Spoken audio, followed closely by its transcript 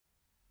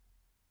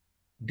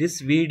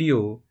This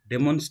video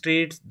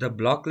demonstrates the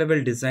block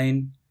level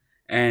design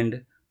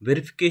and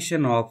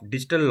verification of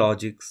digital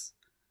logics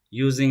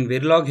using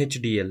Verilog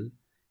HDL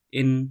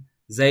in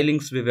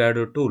Xilinx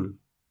Vivado tool.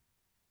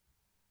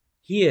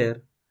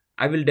 Here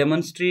I will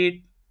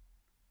demonstrate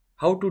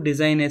how to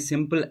design a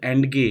simple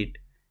AND gate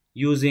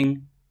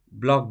using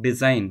block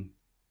design.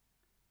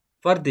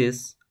 For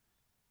this,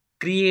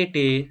 create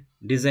a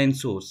design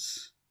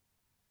source.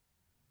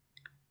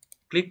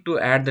 Click to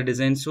add the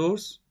design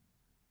source.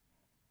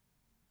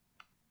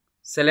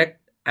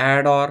 Select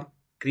add or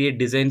create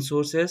design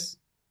sources.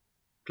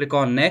 Click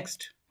on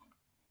next.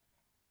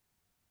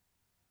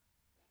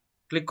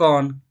 Click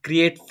on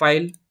create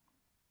file.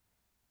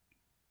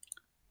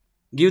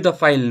 Give the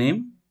file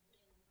name.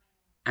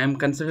 I am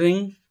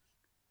considering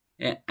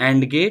an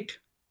AND gate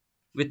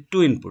with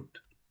 2 input.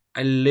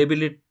 I'll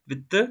label it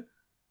with the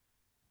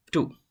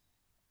 2.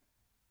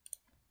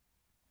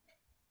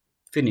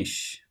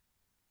 Finish.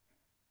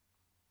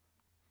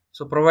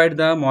 So provide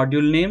the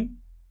module name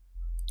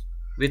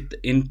with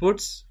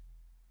inputs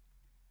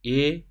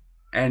A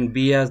and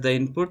B as the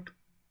input,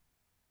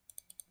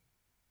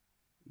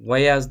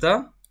 Y as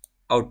the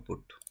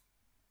output.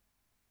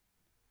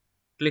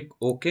 Click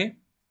OK.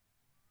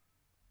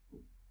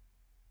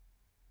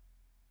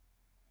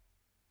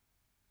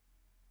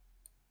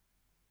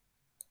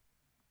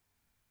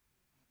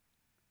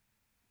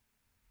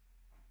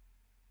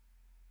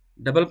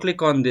 Double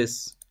click on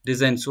this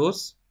design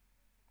source.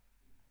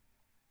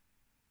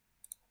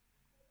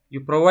 You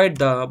provide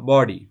the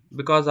body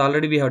because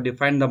already we have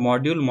defined the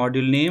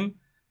module name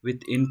with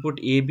input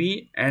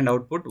AB and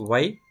output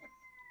Y.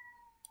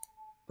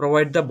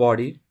 Provide the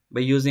body by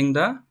using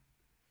the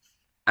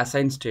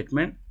assign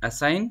statement.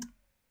 Assign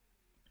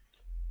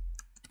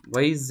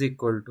Y is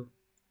equal to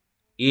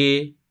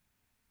A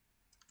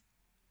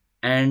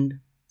and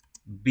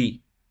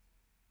B.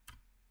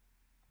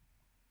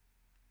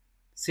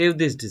 Save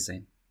this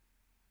design.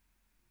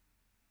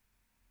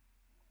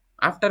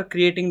 After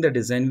creating the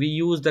design, we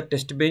use the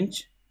test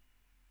bench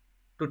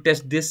to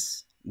test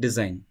this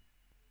design.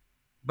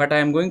 But I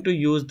am going to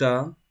use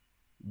the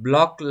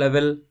block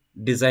level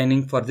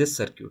designing for this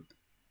circuit.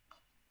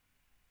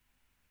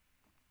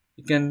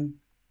 You can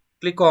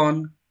click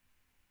on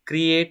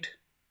create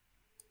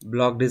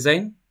block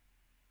design.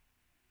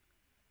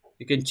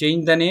 You can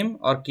change the name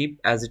or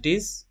keep as it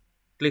is.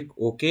 Click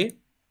OK.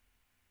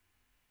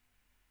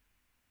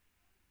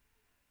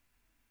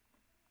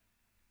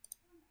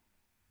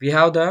 We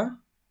have the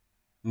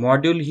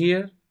module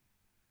here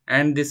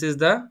and this is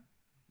the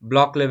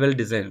block level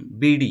design,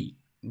 BD,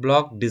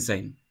 block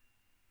design.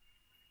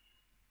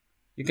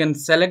 You can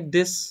select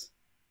this,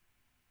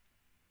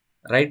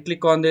 right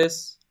click on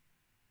this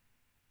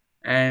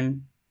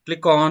and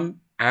click on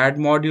add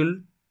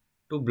module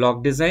to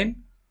block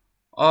design,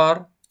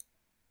 or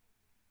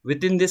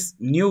within this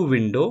new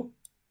window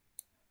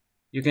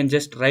you can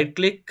just right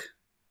click,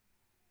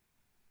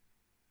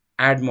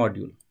 add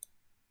module.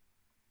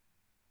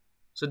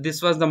 So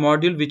this was the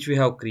module which we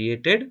have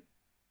created.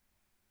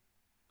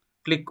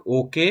 Click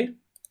OK.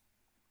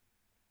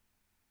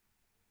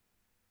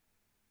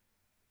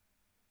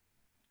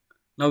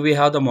 Now we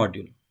have the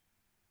module.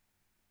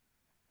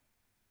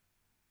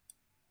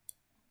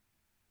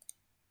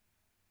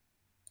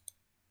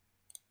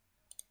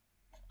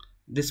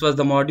 This was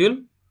the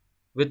module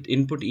with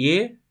input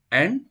A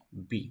and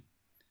B.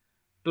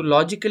 To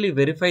logically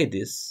verify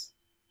this,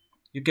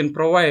 you can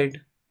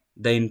provide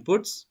the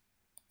inputs.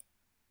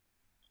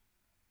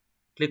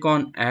 Click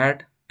on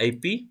add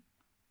IP.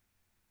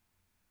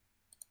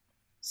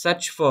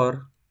 Search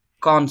for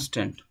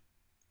constant.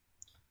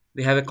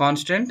 We have a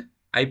constant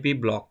IP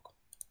block.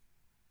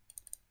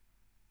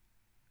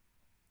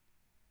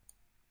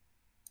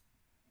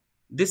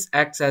 This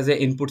acts as an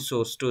input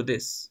source to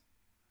this.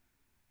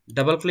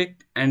 Double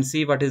click and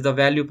see what is the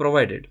value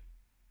provided.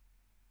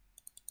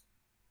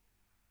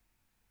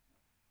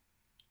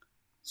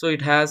 So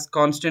it has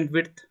constant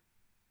width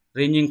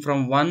ranging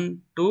from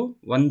 1 to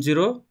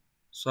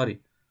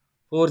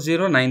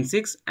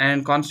 4096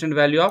 and constant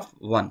value of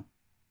 1.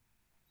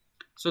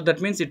 So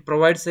that means it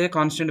provides a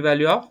constant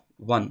value of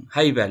 1,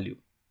 high value.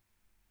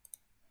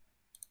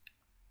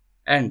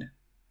 And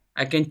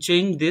I can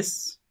change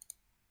this.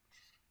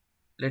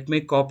 Let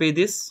me copy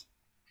this.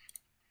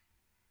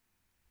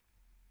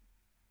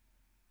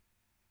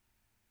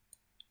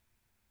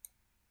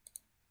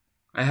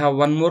 I have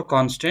one more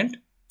constant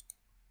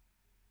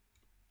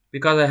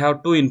because I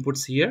have 2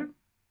 inputs here.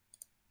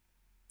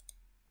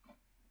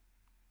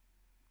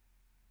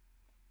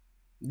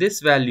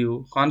 This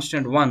value,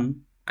 constant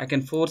 1, I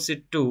can force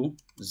it to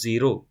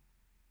 0.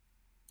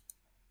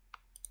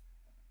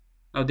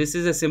 Now this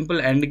is a simple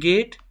AND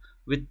gate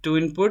with 2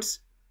 inputs.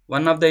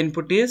 One of the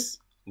input is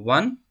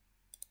 1,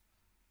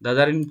 the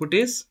other input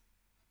is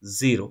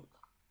 0.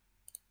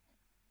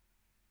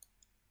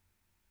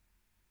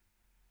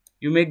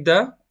 You make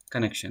the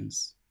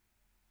connections.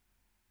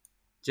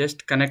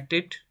 Just connect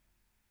it.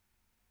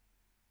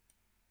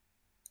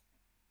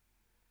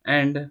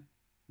 And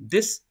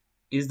this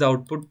is the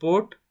output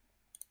port.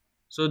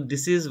 So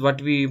this is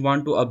what we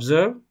want to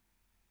observe.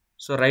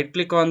 So right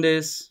click on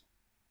this,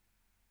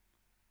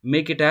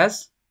 make it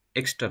as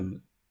external.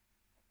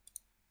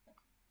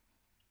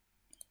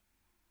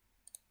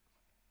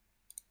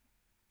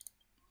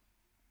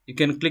 You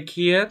can click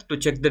here to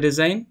check the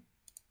design.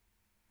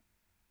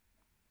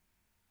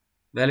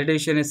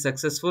 Validation is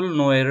successful,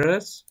 no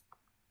errors.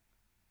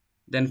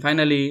 Then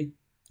finally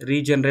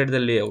regenerate the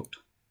layout.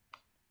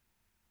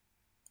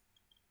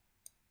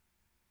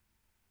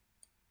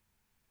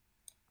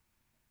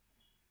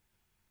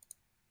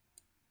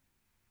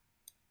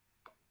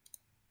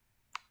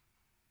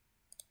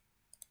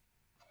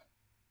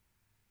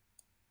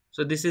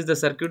 So this is the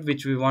circuit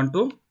which we want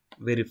to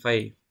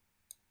verify.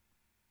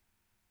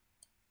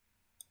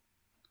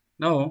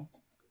 Now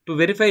to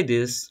verify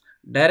this,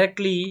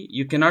 directly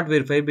you cannot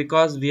verify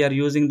because we are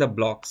using the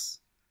blocks.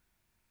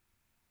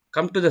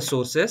 Come to the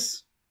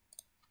sources.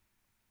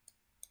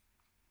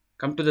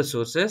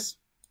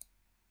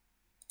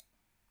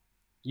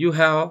 You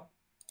have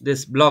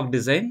this block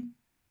design.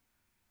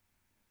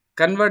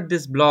 Convert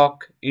this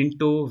block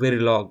into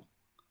Verilog.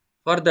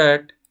 For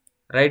that,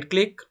 right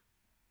click,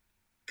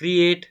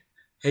 create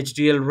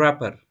HDL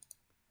wrapper.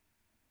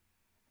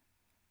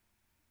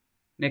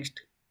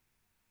 Next,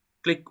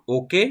 click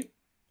OK.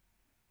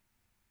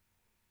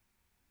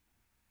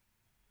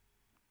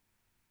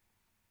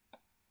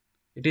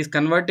 It is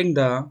converting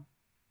the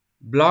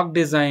block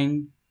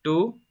design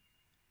to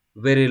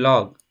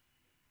Verilog.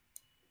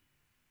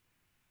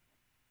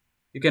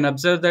 You can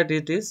observe that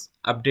it is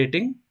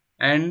updating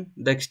and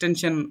the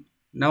extension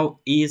now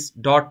is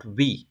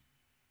 .v.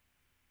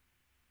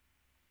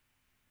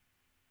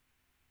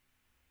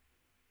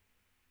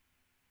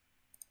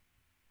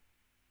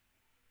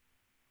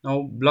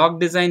 Now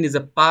block design is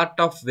a part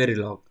of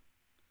Verilog.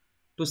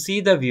 To see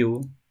the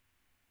view,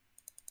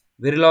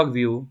 Verilog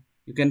view,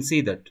 you can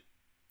see that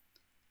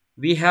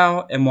we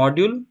have a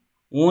module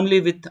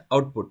only with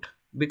output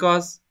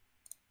because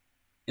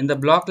in the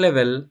block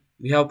level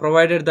we have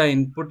provided the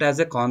input as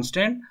a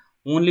constant,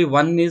 only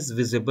one is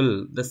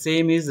visible. The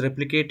same is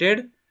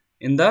replicated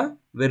in the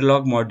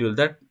Verilog module,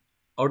 that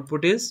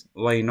output is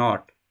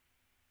y0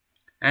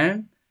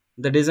 and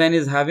the design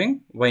is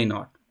having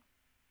y0.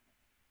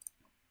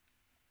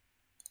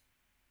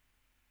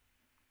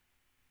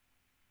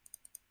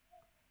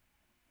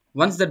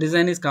 Once the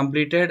design is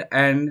completed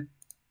and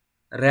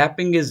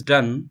wrapping is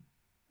done,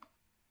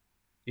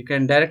 you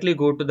can directly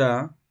go to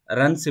the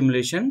run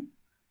simulation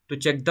to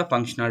check the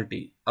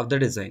functionality of the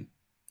design.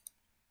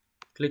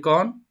 Click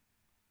on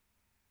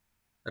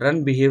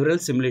run behavioral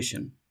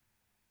simulation.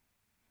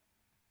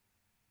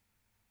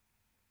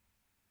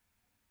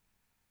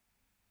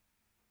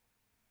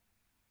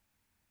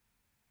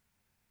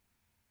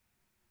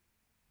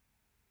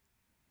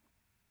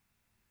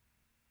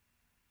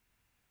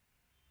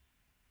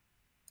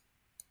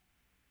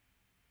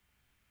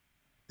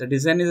 The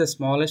design is the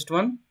smallest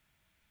one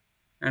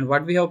and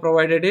what we have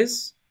provided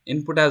is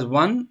input as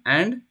 1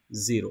 and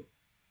 0.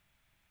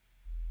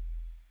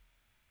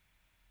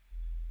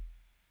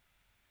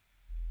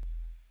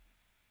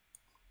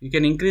 You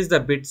can increase the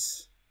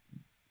bits,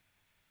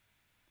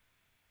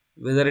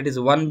 whether it is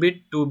 1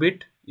 bit, 2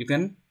 bit, you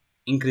can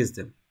increase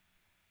them.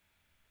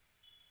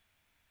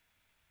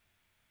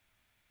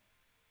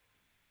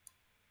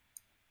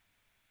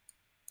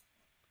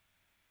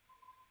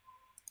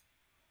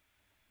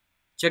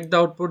 Check the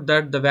output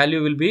that the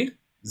value will be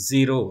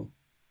 0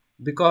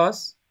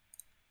 because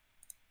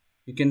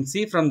you can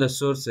see from the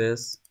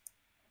sources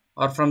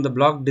or from the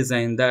block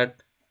design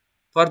that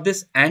for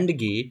this AND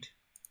gate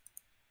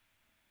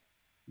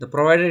the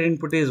provided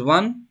input is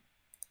 1,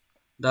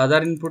 the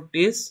other input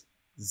is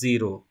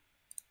 0.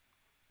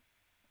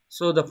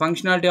 So the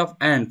functionality of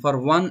AND for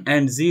 1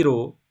 and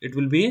 0, it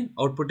will be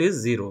output is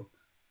 0.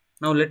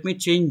 Now let me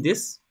change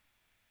this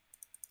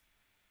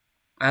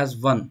as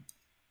 1.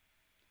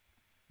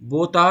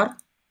 Both are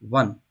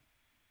 1.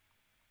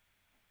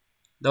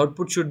 The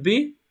output should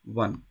be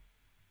 1.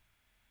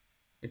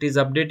 It is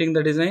updating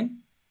the design.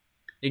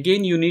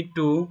 Again you need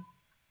to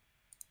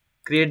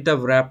create the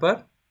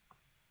wrapper.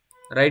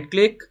 Right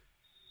click,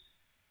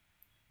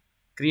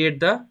 create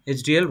the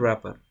HDL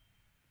wrapper.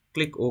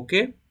 Click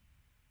OK.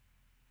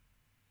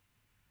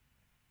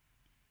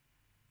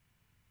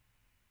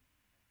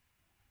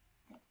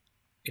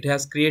 It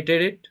has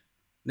created it.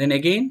 Then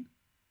again,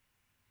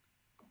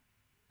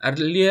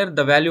 earlier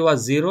the value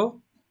was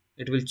 0.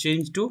 It will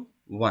change to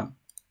 1.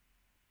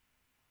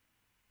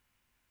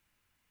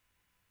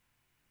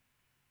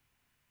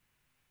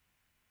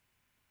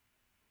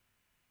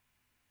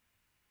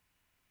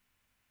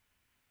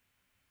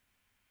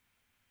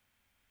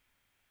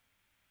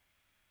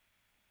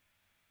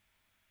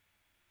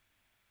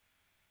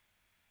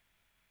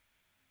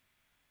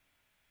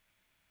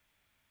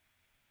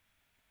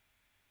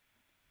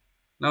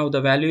 Now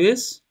the value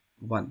is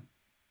 1.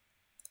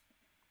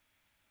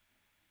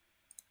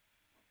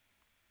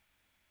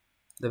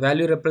 The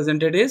value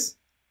represented is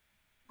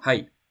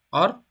high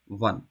or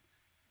 1.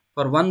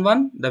 For 1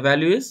 1 the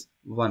value is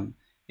 1.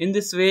 In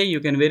this way you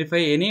can verify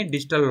any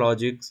digital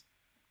logics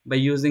by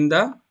using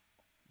the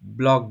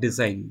block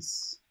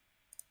designs,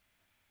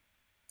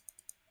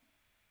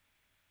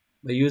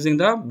 by using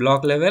the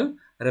block level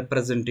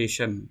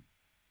representation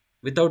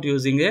without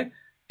using a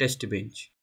test bench.